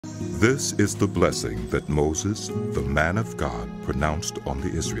This is the blessing that Moses, the man of God, pronounced on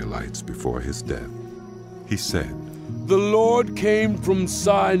the Israelites before his death. He said, "The Lord came from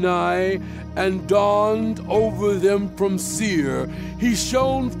Sinai and dawned over them from Seir. He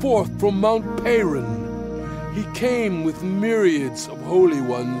shone forth from Mount Paran. He came with myriads of holy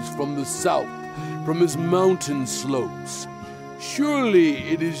ones from the south, from his mountain slopes. Surely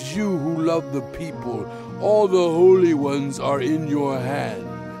it is you who love the people. All the holy ones are in your hand.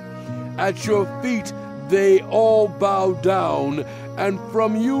 At your feet they all bow down, and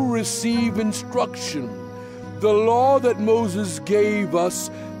from you receive instruction. The law that Moses gave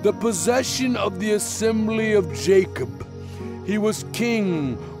us, the possession of the assembly of Jacob. He was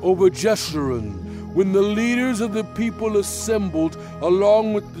king over Jeshurun when the leaders of the people assembled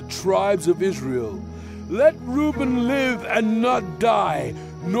along with the tribes of Israel. Let Reuben live and not die,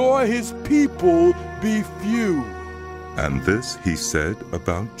 nor his people be few." And this he said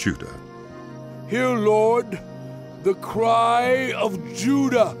about Judah. Hear, Lord, the cry of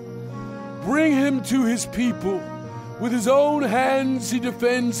Judah. Bring him to his people. With his own hands he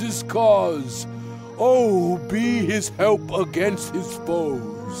defends his cause. Oh, be his help against his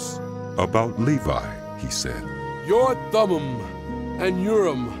foes. About Levi, he said, Your Thummim and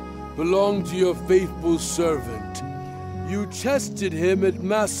Urim belong to your faithful servant. You tested him at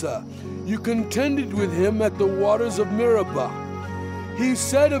Massa. You contended with him at the waters of Meribah. He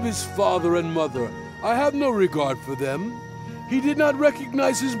said of his father and mother, I have no regard for them. He did not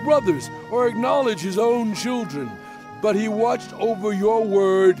recognize his brothers or acknowledge his own children, but he watched over your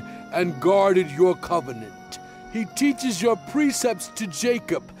word and guarded your covenant. He teaches your precepts to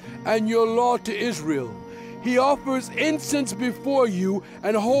Jacob and your law to Israel. He offers incense before you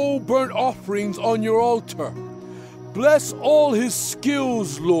and whole burnt offerings on your altar. Bless all his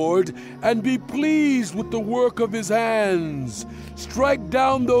skills, Lord, and be pleased with the work of his hands. Strike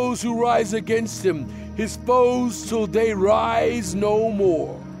down those who rise against him, his foes till they rise no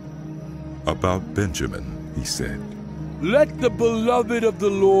more. About Benjamin, he said, Let the beloved of the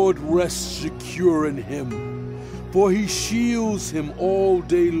Lord rest secure in him, for he shields him all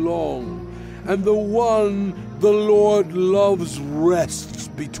day long, and the one the Lord loves rests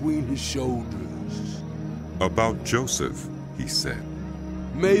between his shoulders. About Joseph, he said,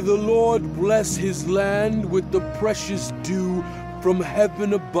 May the Lord bless his land with the precious dew from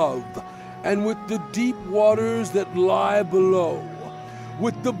heaven above, and with the deep waters that lie below.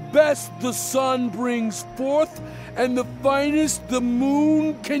 With the best the sun brings forth, and the finest the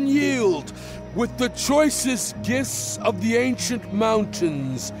moon can yield. With the choicest gifts of the ancient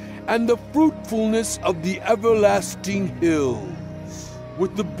mountains, and the fruitfulness of the everlasting hills.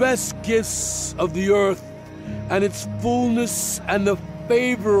 With the best gifts of the earth, and its fullness, and the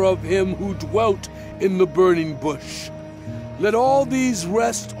favor of him who dwelt in the burning bush. Let all these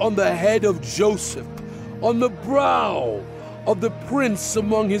rest on the head of Joseph, on the brow of the prince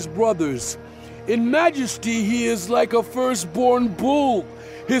among his brothers. In majesty he is like a firstborn bull.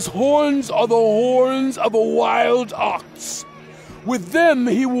 His horns are the horns of a wild ox. With them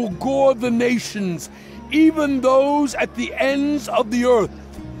he will gore the nations, even those at the ends of the earth.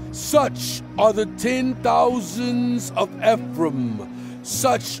 Such are the 10,000s of Ephraim,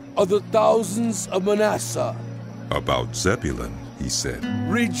 such are the thousands of Manasseh. About Zebulun, he said,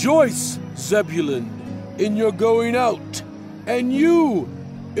 Rejoice, Zebulun, in your going out, and you,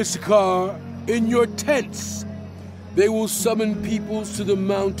 Issachar, in your tents. They will summon peoples to the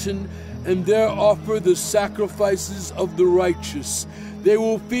mountain, and there offer the sacrifices of the righteous. They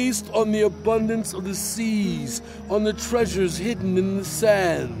will feast on the abundance of the seas, on the treasures hidden in the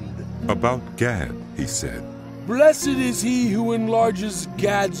sand. About Gad, he said, Blessed is he who enlarges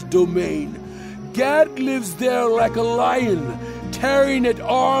Gad's domain. Gad lives there like a lion, tearing at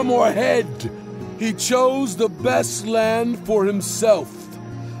arm or head. He chose the best land for himself.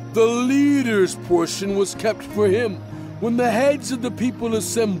 The leader's portion was kept for him. When the heads of the people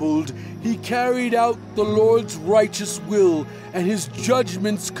assembled, he carried out the Lord's righteous will and his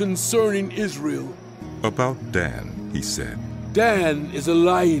judgments concerning Israel. About Dan, he said, Dan is a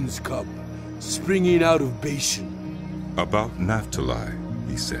lion's cub, springing out of Bashan. About Naphtali,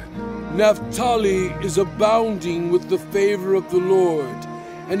 he said, Naphtali is abounding with the favor of the Lord,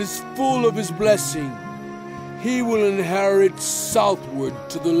 and is full of his blessing. He will inherit southward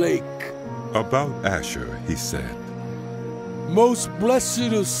to the lake. About Asher, he said, Most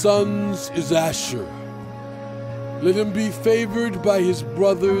blessed of sons is Asher. Let him be favored by his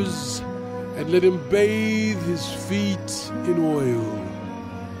brothers, and let him bathe his feet in oil.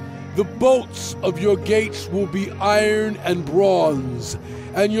 The bolts of your gates will be iron and bronze,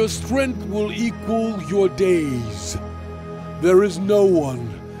 and your strength will equal your days. There is no one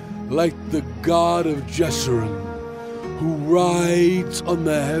like the God of Jeshurun, who rides on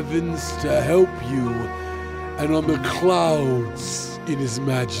the heavens to help you, and on the clouds in his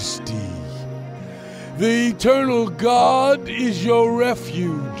majesty. The eternal God is your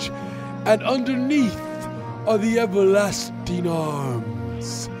refuge, and underneath are the everlasting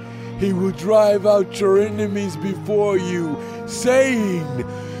arms. He will drive out your enemies before you, saying,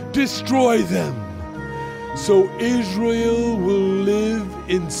 "Destroy them." So Israel will live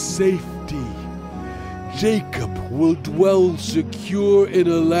in safety. Jacob will dwell secure in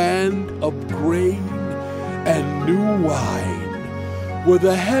a land of grain and new wine, where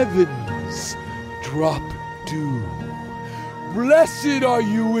the heavens drop dew. Blessed are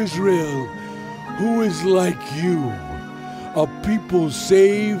you, Israel, who is like you, a people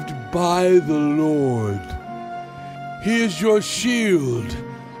saved by the Lord. He is your shield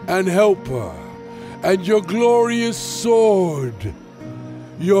and helper, and your glorious sword.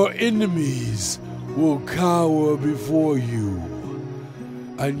 Your enemies will cower before you,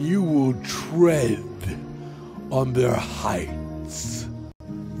 and you will tread on their heights.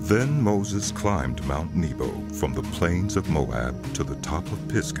 Then Moses climbed Mount Nebo from the plains of Moab to the top of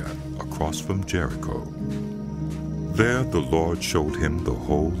Pisgah, across from Jericho. There the Lord showed him the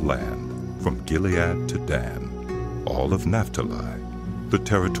whole land, from Gilead to Dan, all of Naphtali, the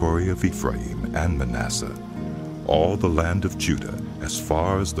territory of Ephraim and Manasseh, all the land of Judah as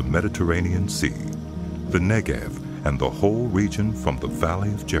far as the Mediterranean Sea, the Negev, and the whole region from the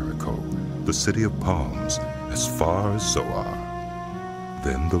valley of Jericho, the city of palms, as far as Zoar.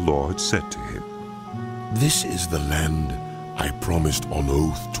 Then the Lord said to him, "This is the land I promised on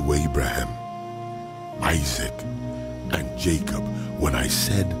oath to Abraham, Isaac, and Jacob, when I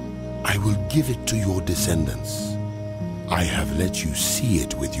said, 'I will give it to your descendants.' I have let you see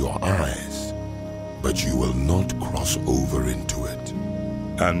it with your eyes, but you will not cross over into it."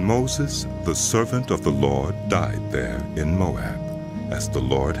 And Moses, the servant of the Lord, died there in Moab, as the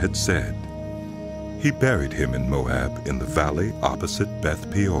Lord had said. He buried him in Moab in the valley opposite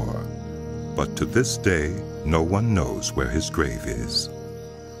Beth Peor, but to this day no one knows where his grave is.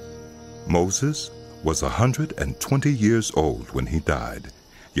 Moses was 120 years old when he died,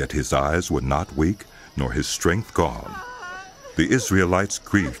 yet his eyes were not weak, nor his strength gone. The Israelites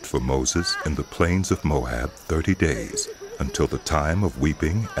grieved for Moses in the plains of Moab 30 days, until the time of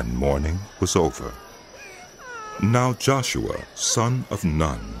weeping and mourning was over. Now Joshua, son of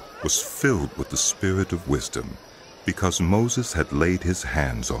Nun, was filled with the spirit of wisdom, because Moses had laid his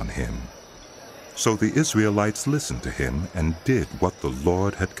hands on him. So the Israelites listened to him and did what the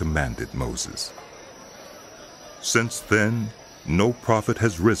Lord had commanded Moses. Since then, no prophet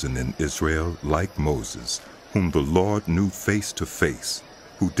has risen in Israel like Moses, whom the Lord knew face to face,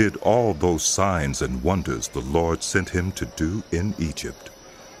 who did all those signs and wonders the Lord sent him to do in Egypt,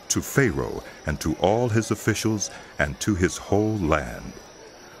 to Pharaoh and to all his officials and to his whole land.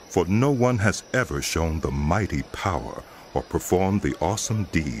 For no one has ever shown the mighty power or performed the awesome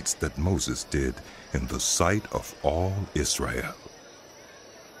deeds that Moses did in the sight of all Israel.